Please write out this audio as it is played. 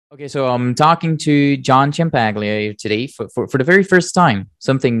Okay, so I'm talking to John Ciampaglia today for the very first time.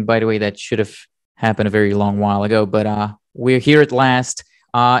 Something, by the way, that should have happened a very long while ago, but we're here at last.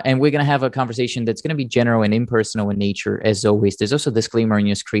 And we're going to have a conversation that's going to be general and impersonal in nature, as always. There's also a disclaimer on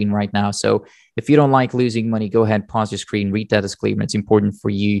your screen right now. So if you don't like losing money, go ahead, pause your screen, read that disclaimer. It's important for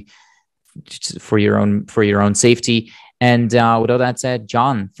you, for your own safety. And with all that said,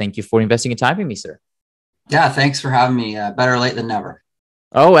 John, thank you for investing your time in me, sir. Yeah, thanks for having me. Better late than never.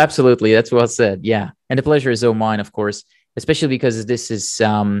 Oh, absolutely. That's well said. Yeah. And the pleasure is all mine, of course, especially because this is,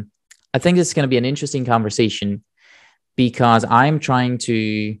 I think this is going to be an interesting conversation because I'm trying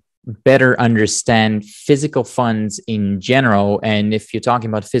to better understand physical funds in general. And if you're talking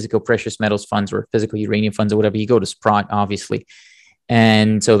about physical precious metals funds or physical uranium funds or whatever, you go to Sprott, obviously.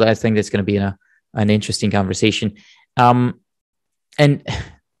 And so I think that's going to be an interesting conversation. And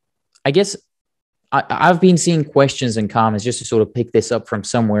I guess I've been seeing questions and comments just to sort of pick this up from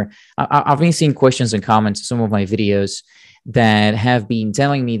somewhere. I've been seeing questions and comments to some of my videos that have been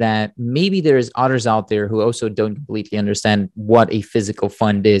telling me that maybe there's others out there who also don't completely understand what a physical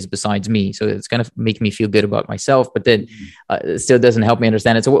fund is besides me. So it's going to make me feel good about myself, but then it still doesn't help me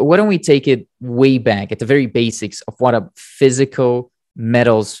understand it. So why don't we take it way back at the very basics of what a physical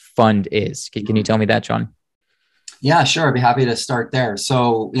metals fund is? Can you tell me that, John? Yeah, sure. I'd be happy to start there.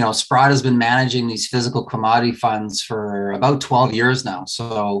 So, Sprott has been managing these physical commodity funds for about 12 years now.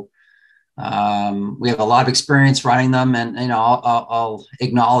 So, we have a lot of experience running them, and I'll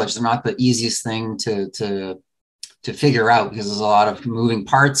acknowledge they're not the easiest thing to figure out because there's a lot of moving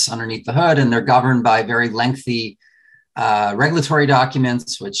parts underneath the hood, and they're governed by very lengthy regulatory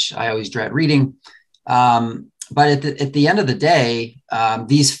documents, which I always dread reading. But at the end of the day,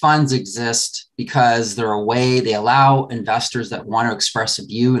 these funds exist because they're a way they allow investors that want to express a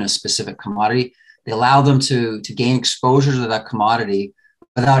view in a specific commodity. They allow them to gain exposure to that commodity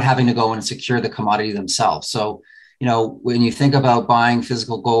without having to go and secure the commodity themselves. So, when you think about buying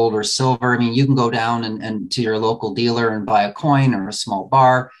physical gold or silver, I mean, you can go down and to your local dealer and buy a coin or a small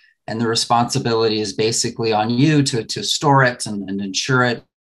bar, and the responsibility is basically on you to store it and insure it.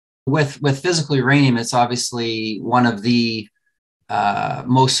 With physical uranium, it's obviously one of the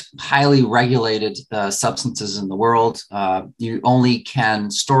most highly regulated substances in the world. You only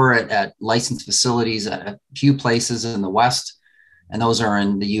can store it at licensed facilities at a few places in the West, and those are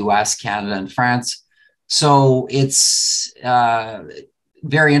in the US, Canada, and France. So it's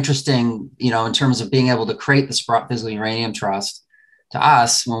very interesting, in terms of being able to create the Sprott Physical Uranium Trust to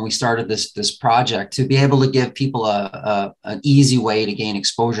us when we started this project, to be able to give people an easy way to gain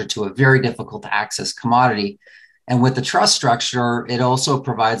exposure to a very difficult to access commodity. And with the trust structure, it also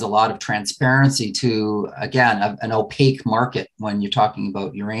provides a lot of transparency to, again, an opaque market when you're talking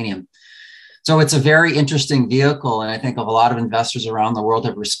about uranium. So it's a very interesting vehicle. And I think a lot of investors around the world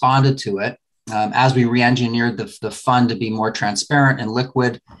have responded to it as we re-engineered the fund to be more transparent and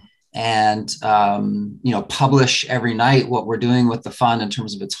liquid, and publish every night what we're doing with the fund in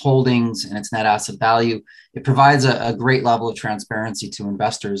terms of its holdings and its net asset value. It provides a great level of transparency to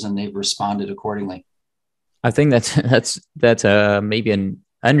investors, and they've responded accordingly. I think that's maybe an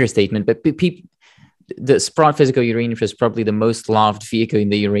understatement, but the Sprott Physical Uranium Trust is probably the most loved vehicle in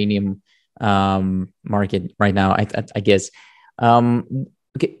the uranium market right now, I guess.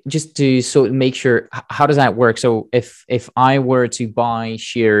 Okay, just to make sure, how does that work? So if I were to buy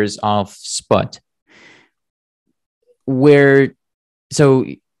shares of SPUT, where so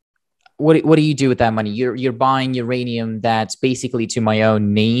what do you do with that money? You're buying uranium that's basically to my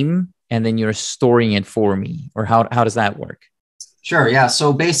own name, and then you're storing it for me, or how does that work? Sure. Yeah.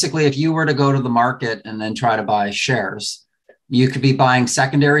 So basically, if you were to go to the market and then try to buy shares, you could be buying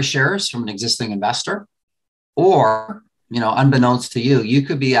secondary shares from an existing investor, or unbeknownst to you, you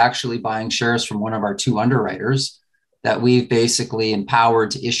could be actually buying shares from one of our two underwriters that we've basically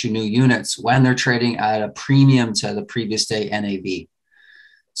empowered to issue new units when they're trading at a premium to the previous day NAV.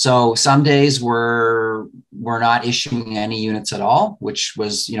 So some days we're not issuing any units at all, which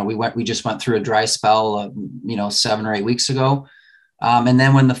was, we just went through a dry spell of, 7 or 8 weeks ago. And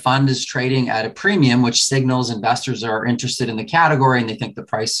then when the fund is trading at a premium, which signals investors are interested in the category and they think the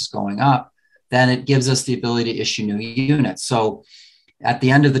price is going up, then it gives us the ability to issue new units. So at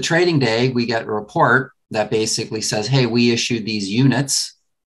the end of the trading day, we get a report that basically says, hey, we issued these units.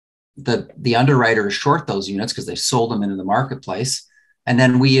 The underwriter is short those units because they sold them into the marketplace. And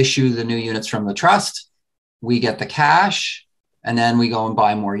then we issue the new units from the trust. We get the cash, and then we go and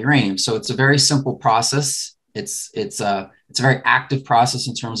buy more uranium. So it's a very simple process. It's a very active process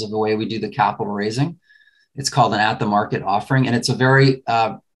in terms of the way we do the capital raising. It's called an at the market offering, and it's a very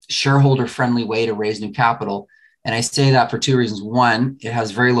shareholder friendly way to raise new capital. And I say that for two reasons. One, it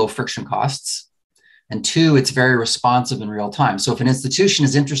has very low friction costs. And two, it's very responsive in real time. So if an institution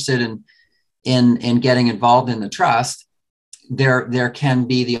is interested in getting involved in the trust, there can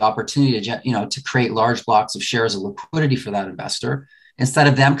be the opportunity to create large blocks of shares of liquidity for that investor, instead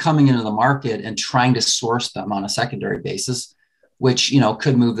of them coming into the market and trying to source them on a secondary basis, which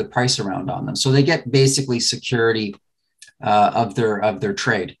could move the price around on them. So they get basically security of their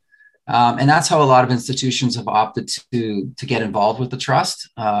trade. And that's how a lot of institutions have opted to get involved with the trust.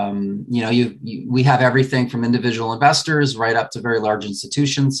 We have everything from individual investors right up to very large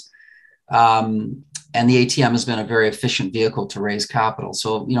institutions. And the ATM has been a very efficient vehicle to raise capital.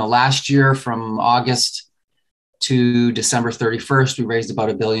 So, last year from August to December 31st, we raised about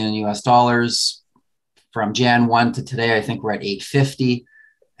 $1 billion US dollars. From Jan 1 to today, I think we're at 850.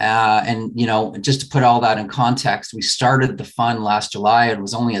 And just to put all that in context, we started the fund last July and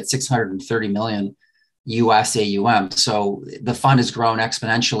was only at 630 million US AUM. So the fund has grown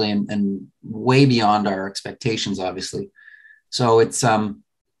exponentially and way beyond our expectations, obviously. So it's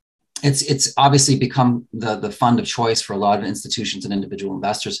obviously become the fund of choice for a lot of institutions and individual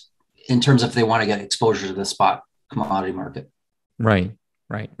investors in terms of if they want to get exposure to the spot commodity market. Right.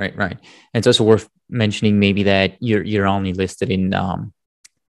 And it's also worth mentioning maybe that you're only listed in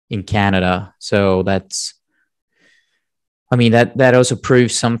Canada. So that also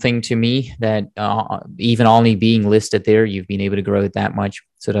proves something to me, that even only being listed there, you've been able to grow it that much.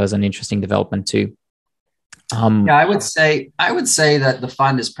 So that was an interesting development too. I would say that the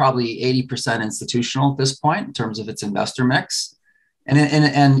fund is probably 80% institutional at this point in terms of its investor mix.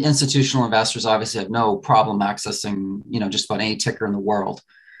 And institutional investors obviously have no problem accessing, just about any ticker in the world.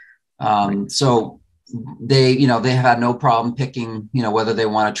 So they have had no problem picking, whether they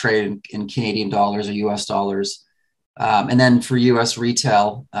want to trade in Canadian dollars or US dollars. And then for US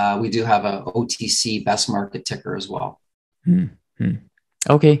retail, we do have a OTC best market ticker as well.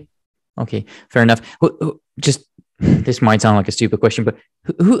 Okay. Fair enough. Just, this might sound like a stupid question, but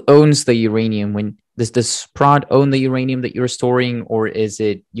who owns the uranium? Does Sprott own the uranium that you're storing, or is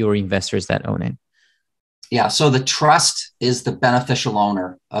it your investors that own it? Yeah, so the trust is the beneficial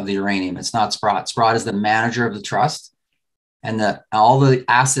owner of the uranium. It's not Sprott. Sprott is the manager of the trust, and all the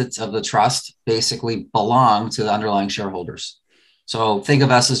assets of the trust basically belong to the underlying shareholders. So think of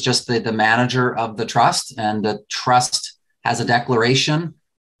us as just the manager of the trust, and the trust has a declaration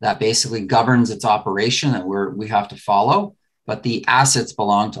that basically governs its operation that we have to follow, but the assets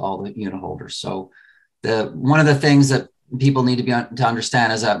belong to all the unit holders. So one of the things that people need to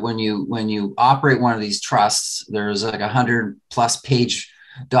understand is that when you operate one of these trusts, there's like 100+ page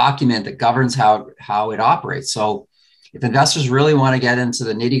document that governs how it operates. So if investors really want to get into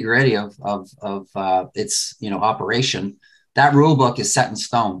the nitty gritty of its operation, that rule book is set in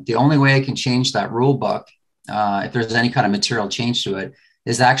stone. The only way I can change that rule book, if there's any kind of material change to it,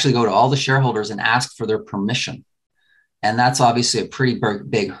 is to actually go to all the shareholders and ask for their permission. And that's obviously a pretty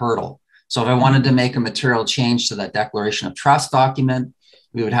big hurdle. So if I wanted to make a material change to that declaration of trust document,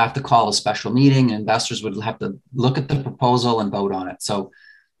 we would have to call a special meeting, and investors would have to look at the proposal and vote on it. So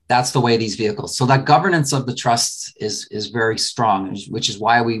that's the way these vehicles. So that governance of the trusts is very strong, which is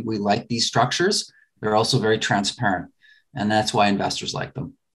why we like these structures. They're also very transparent, and that's why investors like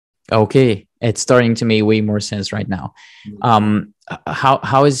them. Okay, it's starting to make way more sense right now.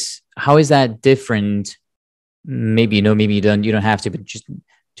 How is that different? Maybe maybe you don't have to, but just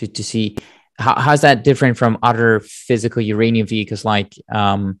to see how's that different from other physical uranium vehicles like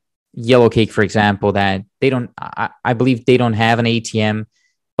Yellowcake, for example, that they don't. I believe they don't have an ATM,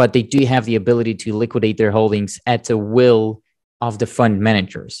 but they do have the ability to liquidate their holdings at the will of the fund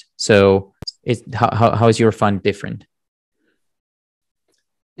managers. So, how is your fund different?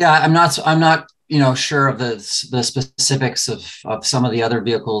 Yeah, I'm not sure of the specifics of some of the other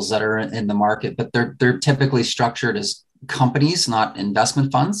vehicles that are in the market, but they're typically structured as companies, not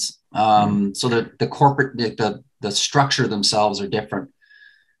investment funds. So the corporate, the structure themselves are different.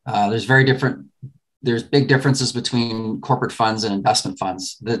 There's big differences between corporate funds and investment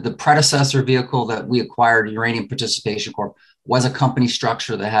funds. The predecessor vehicle that we acquired, Uranium Participation Corp, was a company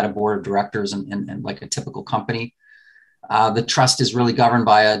structure that had a board of directors and like a typical company. The trust is really governed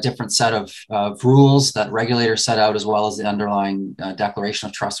by a different set of rules that regulators set out, as well as the underlying declaration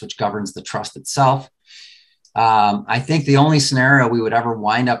of trust, which governs the trust itself. I think the only scenario we would ever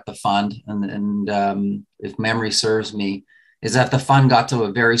wind up the fund, and if memory serves me, is that the fund got to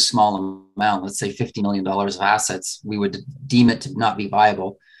a very small amount, let's say $50 million of assets, we would deem it to not be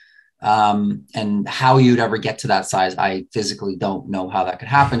viable. And how you'd ever get to that size, I physically don't know how that could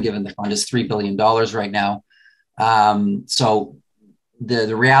happen, given the fund is $3 billion right now. So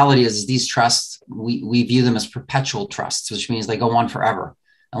the reality is these trusts, we view them as perpetual trusts, which means they go on forever.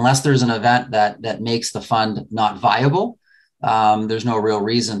 Unless there's an event that makes the fund not viable, there's no real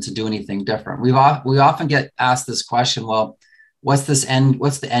reason to do anything different. We often get asked this question, well, what's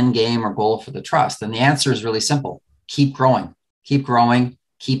the end game or goal for the trust? And the answer is really simple. Keep growing,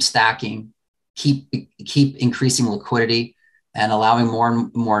 keep stacking, keep increasing liquidity, and allowing more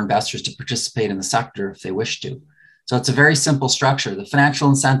and more investors to participate in the sector if they wish to. So it's a very simple structure. The financial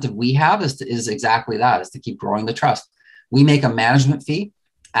incentive we have is exactly that, is to keep growing the trust. We make a management fee.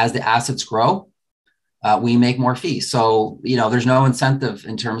 As the assets grow, we make more fees. So, there's no incentive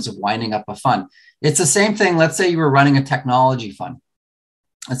in terms of winding up a fund. It's the same thing. Let's say you were running a technology fund.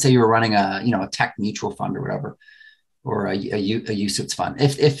 Let's say you were running a tech mutual fund or whatever, or a UCITS fund.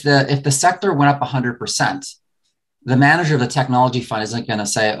 If the sector went up 100%, the manager of the technology fund isn't going to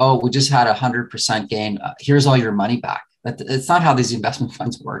say, "Oh, we just had 100% gain. Here's all your money back." It's not how these investment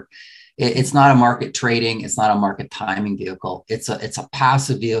funds work. It's not a market trading. It's not a market timing vehicle. It's a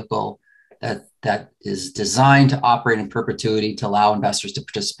passive vehicle that is designed to operate in perpetuity to allow investors to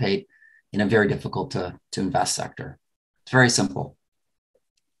participate in a very difficult to invest sector. It's very simple.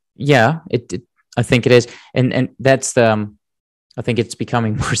 Yeah, I think it is, and that's the. I think it's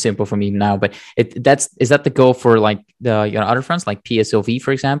becoming more simple for me now. But is that the goal for like the other funds like PSLV,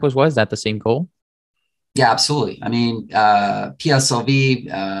 for example, as well? Is that the same goal? Yeah, absolutely. I mean, PSLV,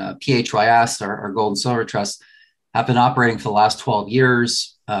 PHYS, our gold and silver trusts have been operating for the last 12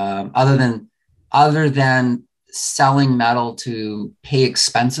 years. Other than selling metal to pay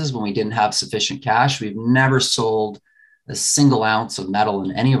expenses when we didn't have sufficient cash, we've never sold a single ounce of metal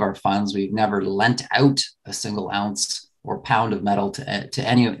in any of our funds. We've never lent out a single ounce or pound of metal to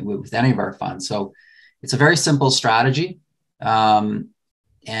any of our funds. So it's a very simple strategy. Everything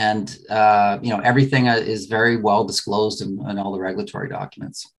is very well disclosed in all the regulatory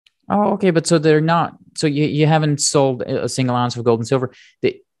documents. Oh, okay. But so they're not, so you haven't sold a single ounce of gold and silver.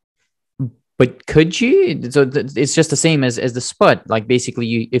 But could you? So it's just the same as the SPUT. Like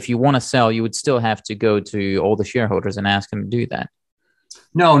basically, if you want to sell, you would still have to go to all the shareholders and ask them to do that.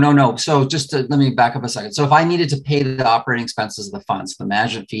 No. So let me back up a second. So if I needed to pay the operating expenses of the funds, the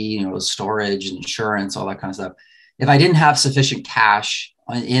management fee, storage, insurance, all that kind of stuff, if I didn't have sufficient cash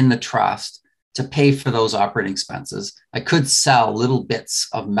in the trust to pay for those operating expenses, I could sell little bits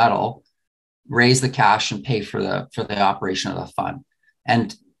of metal, raise the cash, and pay for the operation of the fund.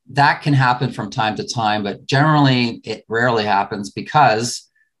 And that can happen from time to time, but generally it rarely happens because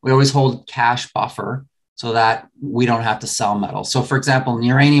we always hold cash buffer so that we don't have to sell metal. So for example, in the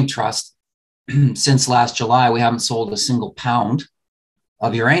Uranium Trust, since last July, we haven't sold a single pound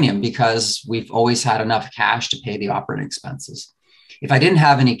of uranium because we've always had enough cash to pay the operating expenses. If I didn't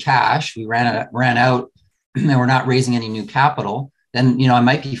have any cash, we ran out and we're not raising any new capital, then, I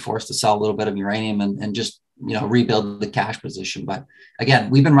might be forced to sell a little bit of uranium and just, rebuild the cash position. But again,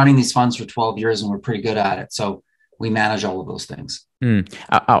 we've been running these funds for 12 years and we're pretty good at it. So we manage all of those things.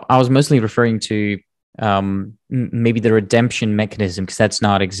 I was mostly referring to maybe the redemption mechanism, because that's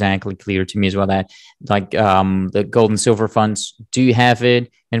not exactly clear to me as well. That like the gold and silver funds do have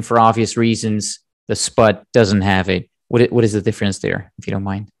it, and for obvious reasons, the SPUT doesn't have it. What is the difference there, if you don't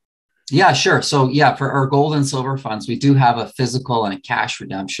mind? Yeah, sure. So yeah, for our gold and silver funds, we do have a physical and a cash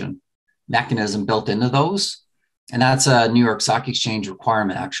redemption mechanism built into those. And that's a New York Stock Exchange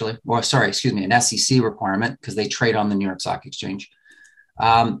requirement, actually. Or sorry, excuse me, an SEC requirement, because they trade on the New York Stock Exchange.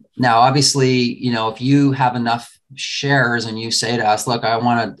 Now, obviously, if you have enough shares and you say to us, look, I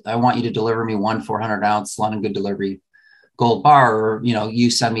want you to deliver me one 400-ounce London Good Delivery gold bar, or, you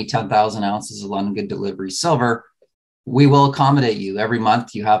send me 10,000 ounces of London Good Delivery silver, we will accommodate you. Every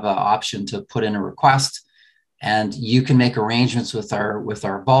month you have an option to put in a request, and you can make arrangements with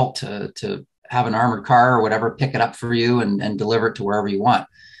our vault to have an armored car or whatever, pick it up for you and deliver it to wherever you want.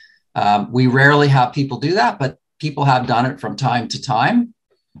 We rarely have people do that, but people have done it from time to time.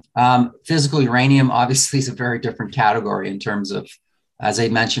 Physical uranium obviously is a very different category in terms of, as I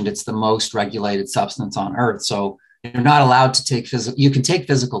mentioned, it's the most regulated substance on Earth. So you're not allowed to take physical, you can take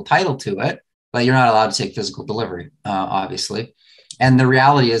physical title to it, but you're not allowed to take physical delivery, obviously. And the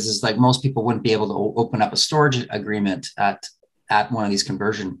reality is like most people wouldn't be able to open up a storage agreement at one of these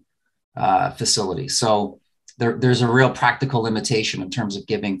conversion facilities. So there's a real practical limitation in terms of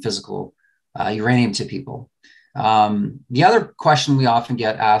giving physical uranium to people. The other question we often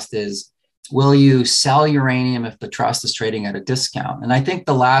get asked is, will you sell uranium if the trust is trading at a discount? And I think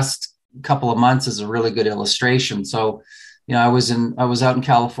the last couple of months is a really good illustration. So, I was out in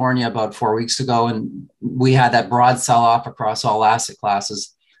California about 4 weeks ago, and we had that broad sell-off across all asset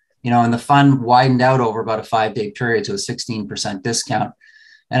classes. and the fund widened out over about a 5-day period to a 16% discount.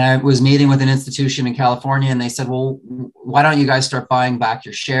 And I was meeting with an institution in California, and they said, well, why don't you guys start buying back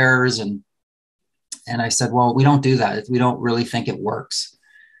your shares? And I said, well, we don't do that. We don't really think it works,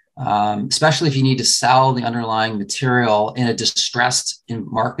 especially if you need to sell the underlying material in a distressed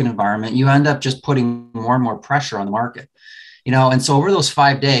market environment. You end up just putting more and more pressure on the market, and so over those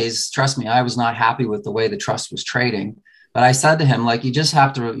 5 days, trust me, I was not happy with the way the trust was trading. But I said to him, like, you just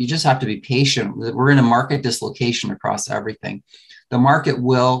have to be patient. We're in a market dislocation across everything. The market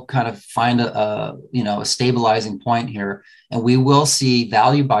will kind of find a stabilizing point here, and we will see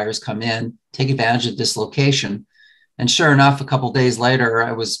value buyers come in, take advantage of dislocation. And sure enough, a couple of days later,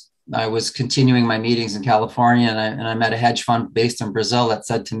 I was continuing my meetings in California, and I met a hedge fund based in Brazil that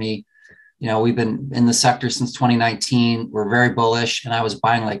said to me, we've been in the sector since 2019. We're very bullish, and I was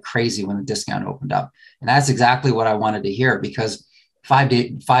buying like crazy when the discount opened up. And that's exactly what I wanted to hear, because 5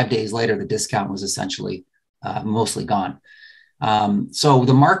 days later, the discount was essentially mostly gone. So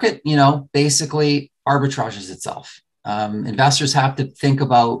the market, basically arbitrages itself. Investors have to think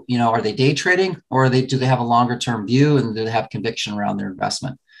about, are they day trading, or do they have a longer term view, and do they have conviction around their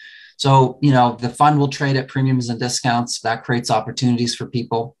investment? So, the fund will trade at premiums and discounts. That creates opportunities for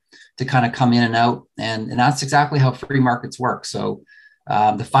people to kind of come in and out. And that's exactly how free markets work. So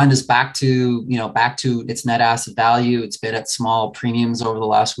the fund is back to its net asset value. It's been at small premiums over the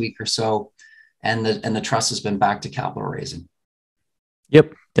last week or so. And the trust has been back to capital raising.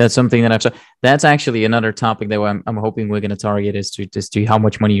 Yep, that's something that that's actually another topic that I'm hoping we're going to target, is to how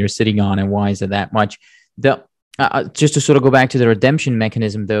much money you're sitting on and why is it that much. Just to sort of go back to the redemption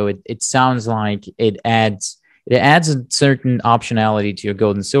mechanism, though, it sounds like it adds a certain optionality to your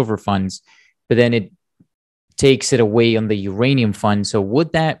gold and silver funds, but then it takes it away on the uranium fund. So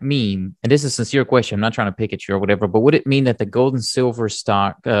would that mean, and this is a sincere question, I'm not trying to pick at you or whatever, but would it mean that the gold and silver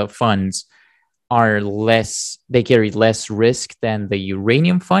stock funds are they carry less risk than the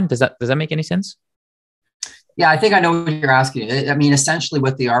uranium fund? Does that make any sense? Yeah, I think I know what you're asking. I mean, essentially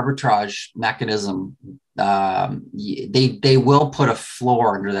with the arbitrage mechanism, they will put a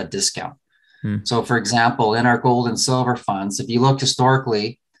floor under that discount. So for example, in our gold and silver funds, if you look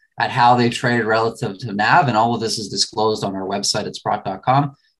historically at how they've traded relative to NAV, and all of this is disclosed on our website at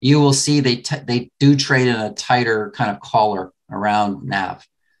sprott.com, you will see they do trade in a tighter kind of collar around NAV.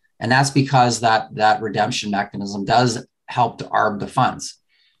 And that's because that redemption mechanism does help to arb the funds.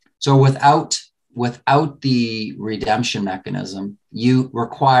 So without the redemption mechanism, you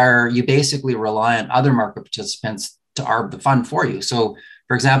basically rely on other market participants to arb the fund for you. So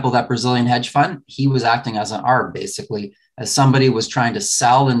for example, that Brazilian hedge fund, he was acting as an arb, basically, as somebody was trying to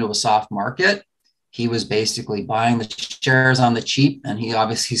sell into a soft market. He was basically buying the shares on the cheap, and he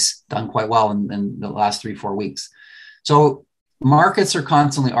obviously's done quite well in the last 3-4 weeks. So markets are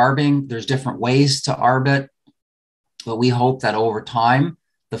constantly arbing. There's different ways to arb it, but we hope that over time,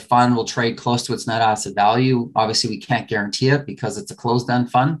 the fund will trade close to its net asset value. Obviously, we can't guarantee it because it's a closed-end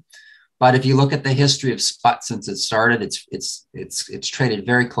fund. But if you look at the history of SPUT since it started, it's traded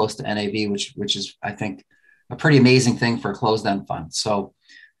very close to NAV, which is, I think, a pretty amazing thing for a closed-end fund. So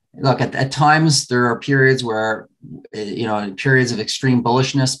look, at times there are periods where, in periods of extreme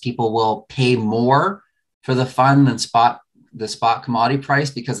bullishness, people will pay more for the fund than the spot commodity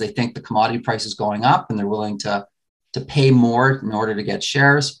price, because they think the commodity price is going up and they're willing to pay more in order to get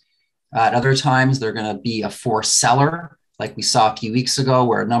shares. At other times, they're going to be a forced seller, like we saw a few weeks ago,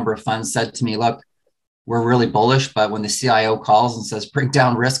 where a number of funds said to me, look, we're really bullish, but when the CIO calls and says, bring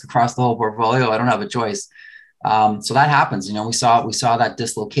down risk across the whole portfolio, I don't have a choice. So that happens. We saw that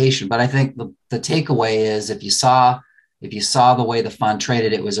dislocation. But I think the takeaway is, if you saw the way the fund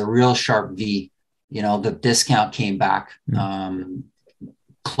traded, it was a real sharp V. The discount came back,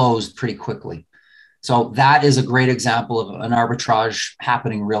 closed pretty quickly. So that is a great example of an arbitrage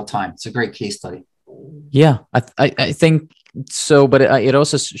happening real time. It's a great case study. Yeah, I think so, but it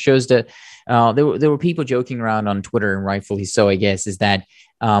also shows that there were people joking around on Twitter, and rightfully so, I guess, is that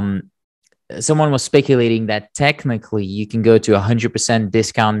someone was speculating that technically you can go to 100%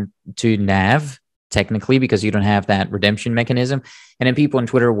 discount to NAV, technically, because you don't have that redemption mechanism. And then people on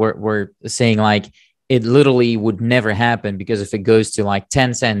Twitter were saying, like, it literally would never happen, because if it goes to like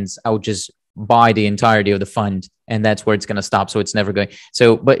 10 cents, I would just buy the entirety of the fund, and that's where it's going to stop. So it's never going.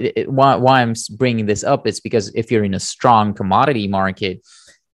 So, but why I'm bringing this up is because if you're in a strong commodity market,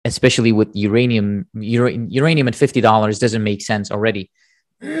 especially with uranium at $50 doesn't make sense already.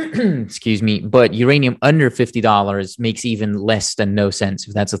 Excuse me. But uranium under $50 makes even less than no sense,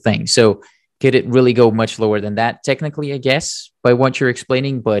 if that's a thing. So could it really go much lower than that? Technically, I guess, by what you're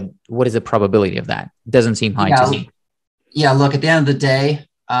explaining, but what is the probability of that? It doesn't seem high to me. Yeah, look, at the end of the day,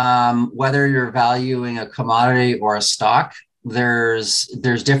 whether you're valuing a commodity or a stock, there's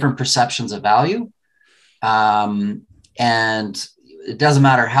different perceptions of value. And it doesn't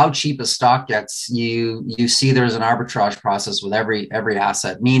matter how cheap a stock gets, you see there's an arbitrage process with every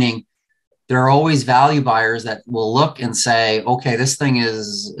asset, meaning there are always value buyers that will look and say, okay, this thing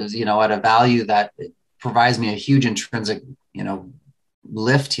is at a value that provides me a huge intrinsic,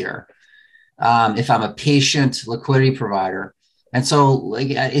 lift here. If I'm a patient liquidity provider. And so like,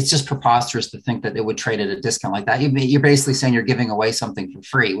 it's just preposterous to think that it would trade at a discount like that. You're basically saying you're giving away something for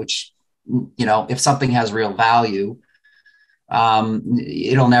free, which, if something has real value,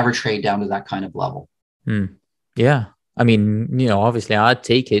 it'll never trade down to that kind of level. Yeah. I mean, obviously I'd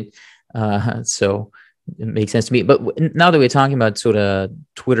take it. So it makes sense to me. But now that we're talking about sort of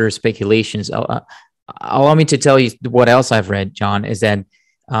Twitter speculations, allow me to tell you what else I've read, John, is that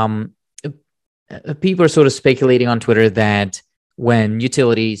people are sort of speculating on Twitter that when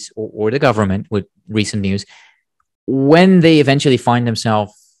utilities or the government, with recent news, when they eventually find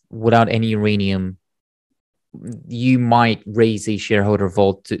themselves without any uranium, you might raise a shareholder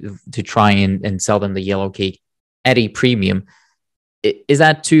vote to try and sell them the yellow cake at a premium. Is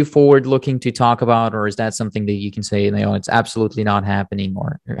that too forward looking to talk about, or is that something that you can say, it's absolutely not happening,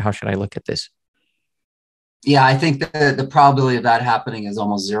 or how should I look at this? Yeah, I think that the probability of that happening is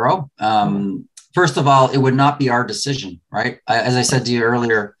almost zero. First of all, it would not be our decision, right? As I said to you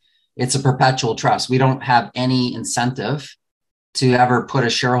earlier, it's a perpetual trust. We don't have any incentive to ever put a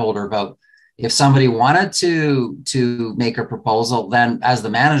shareholder vote. If somebody wanted to make a proposal, then as the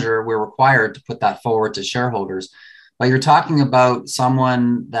manager, we're required to put that forward to shareholders. But you're talking about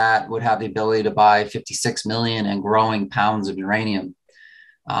someone that would have the ability to buy 56 million and growing pounds of uranium.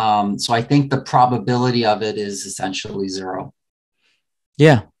 So I think the probability of it is essentially zero.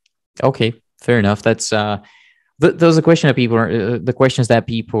 Yeah. Okay. Fair enough. That's those are the questions that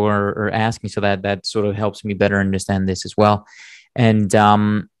people are asking. So that sort of helps me better understand this as well. And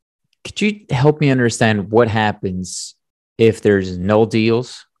could you help me understand what happens if there's no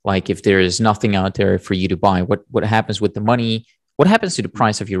deals? Like if there is nothing out there for you to buy, what happens with the money? What happens to the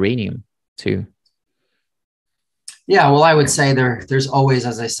price of uranium too? Yeah, well, I would say there's always,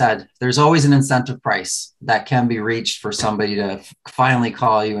 as I said, there's always an incentive price that can be reached for somebody to finally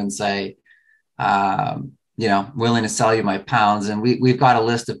call you and say, willing to sell you my pounds. And we've got a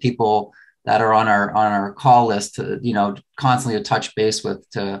list of people that are on our call list to, constantly to touch base with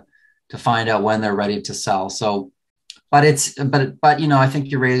to find out when they're ready to sell. So, but I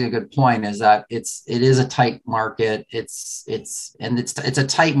think you're raising a good point, is that it is a tight market. It's a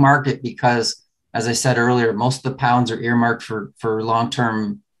tight market because, as I said earlier, most of the pounds are earmarked for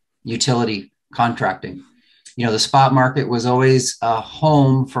long-term utility contracting. The spot market was always a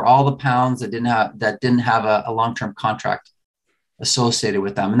home for all the pounds that didn't have a long-term contract associated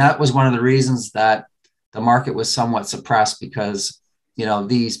with them. And that was one of the reasons that the market was somewhat suppressed, because,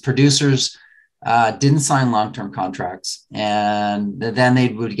 these producers didn't sign long-term contracts, and then they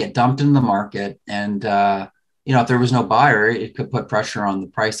would get dumped into the market. And, if there was no buyer, it could put pressure on the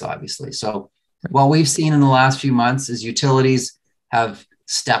price, obviously. So what we've seen in the last few months is utilities have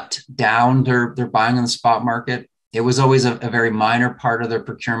stepped down their buying in the spot market. It was always a very minor part of their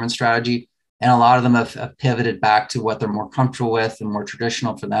procurement strategy. And a lot of them have pivoted back to what they're more comfortable with and more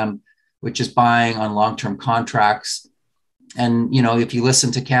traditional for them, which is buying on long-term contracts. And, if you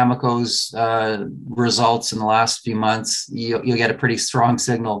listen to Cameco's results in the last few months, you'll get a pretty strong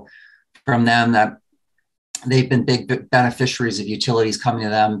signal from them that they've been big beneficiaries of utilities coming to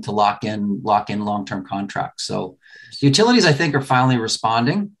them to lock in long-term contracts. So utilities, I think, are finally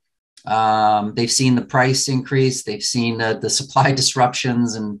responding. They've seen the price increase. They've seen the supply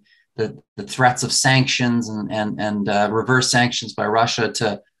disruptions and the threats of sanctions and reverse sanctions by Russia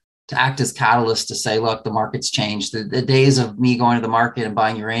to act as catalysts to say, look, the market's changed. The days of me going to the market and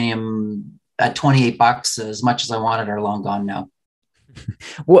buying uranium at $28 as much as I wanted are long gone now.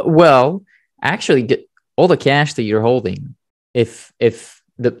 Well, actually, all the cash that you're holding, if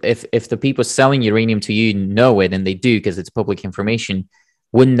the people selling uranium to you know it, and they do because it's public information,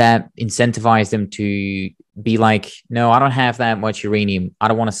 wouldn't that incentivize them to be like, no, I don't have that much uranium. I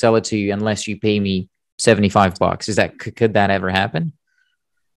don't want to sell it to you unless you pay me $75. Could that ever happen?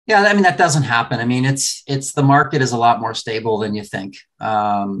 Yeah, I mean, that doesn't happen. I mean, it's the market is a lot more stable than you think.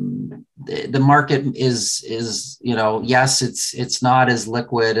 The market is yes, it's not as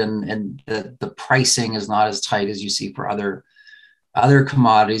liquid, and the pricing is not as tight as you see for other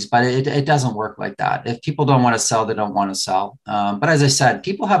commodities, but it doesn't work like that. If people don't want to sell, they don't want to sell. But as I said,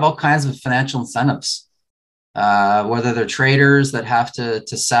 people have all kinds of financial incentives, whether they're traders that have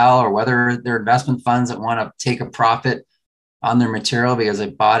to sell, or whether they're investment funds that want to take a profit on their material because they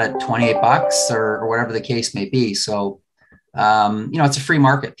bought it $28 or whatever the case may be. So, it's a free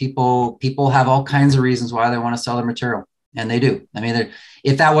market. People have all kinds of reasons why they want to sell their material, and they do. I mean,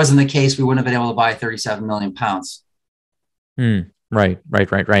 if that wasn't the case, we wouldn't have been able to buy 37 million pounds. Right.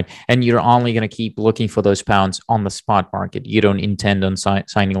 And you're only going to keep looking for those pounds on the spot market. You don't intend on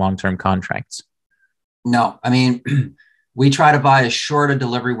signing long-term contracts. No, I mean, we try to buy as short a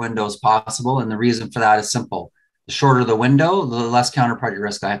delivery window as possible. And the reason for that is simple. The shorter the window, the less counterparty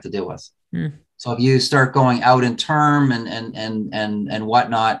risk I have to deal with. So if you start going out in term and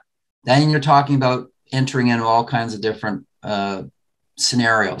whatnot, then you're talking about entering into all kinds of different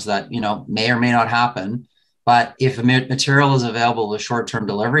scenarios that, may or may not happen. But if a material is available with short-term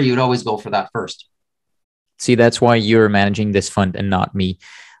delivery, you'd always go for that first. See, that's why you're managing this fund and not me.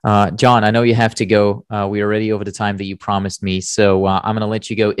 John, I know you have to go. We're already over the time that you promised me. So I'm going to let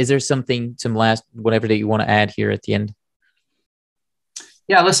you go. Is there some last, whatever that you want to add here at the end?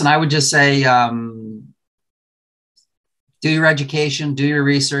 Yeah, listen, I would just say, do your education, do your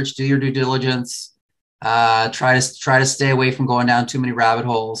research, do your due diligence, try to stay away from going down too many rabbit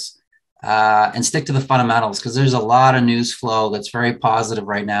holes, and stick to the fundamentals, because there's a lot of news flow that's very positive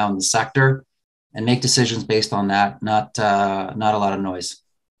right now in the sector, and make decisions based on that, not a lot of noise.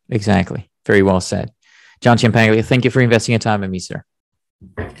 Exactly. Very well said. John Ciampaglia, thank you for investing your time in me, sir.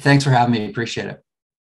 Thanks for having me. Appreciate it.